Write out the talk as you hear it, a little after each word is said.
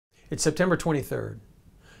It's September 23rd.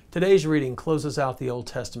 Today's reading closes out the Old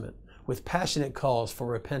Testament with passionate calls for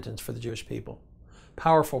repentance for the Jewish people.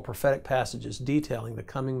 Powerful prophetic passages detailing the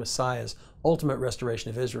coming Messiah's ultimate restoration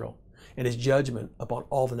of Israel and his judgment upon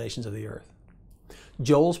all the nations of the earth.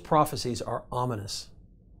 Joel's prophecies are ominous,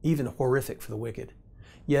 even horrific for the wicked,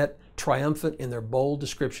 yet triumphant in their bold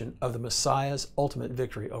description of the Messiah's ultimate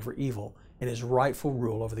victory over evil and his rightful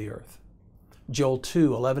rule over the earth. Joel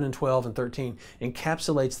 2, 11 and 12 and 13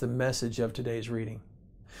 encapsulates the message of today's reading.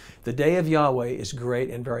 The day of Yahweh is great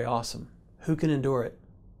and very awesome. Who can endure it?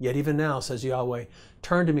 Yet even now, says Yahweh,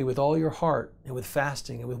 turn to me with all your heart, and with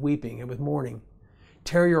fasting, and with weeping, and with mourning.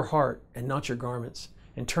 Tear your heart, and not your garments,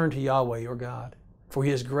 and turn to Yahweh your God. For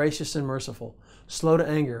he is gracious and merciful, slow to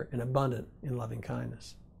anger, and abundant in loving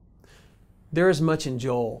kindness. There is much in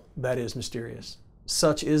Joel that is mysterious.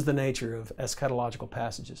 Such is the nature of eschatological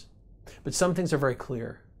passages. But some things are very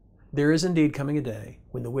clear. There is indeed coming a day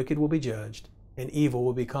when the wicked will be judged, and evil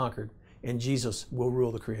will be conquered, and Jesus will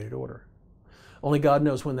rule the created order. Only God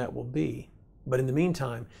knows when that will be. But in the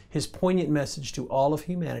meantime, his poignant message to all of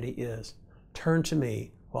humanity is, turn to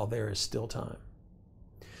me while there is still time.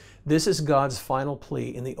 This is God's final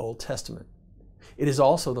plea in the Old Testament. It is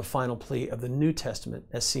also the final plea of the New Testament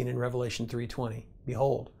as seen in Revelation 3:20.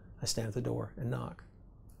 Behold, I stand at the door and knock.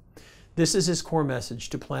 This is his core message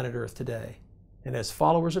to planet Earth today. And as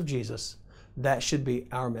followers of Jesus, that should be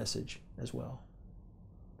our message as well.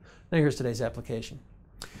 Now here's today's application.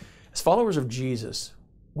 As followers of Jesus,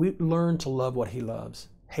 we learn to love what he loves,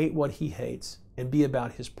 hate what he hates, and be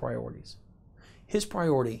about his priorities. His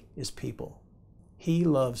priority is people. He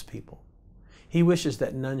loves people. He wishes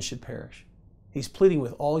that none should perish. He's pleading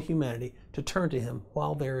with all humanity to turn to him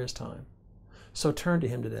while there is time. So turn to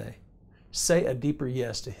him today. Say a deeper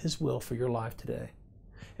yes to his will for your life today,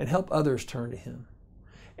 and help others turn to him.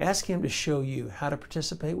 Ask him to show you how to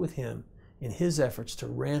participate with him in his efforts to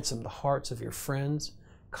ransom the hearts of your friends,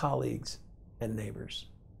 colleagues, and neighbors.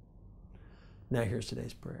 Now here's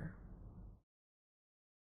today's prayer.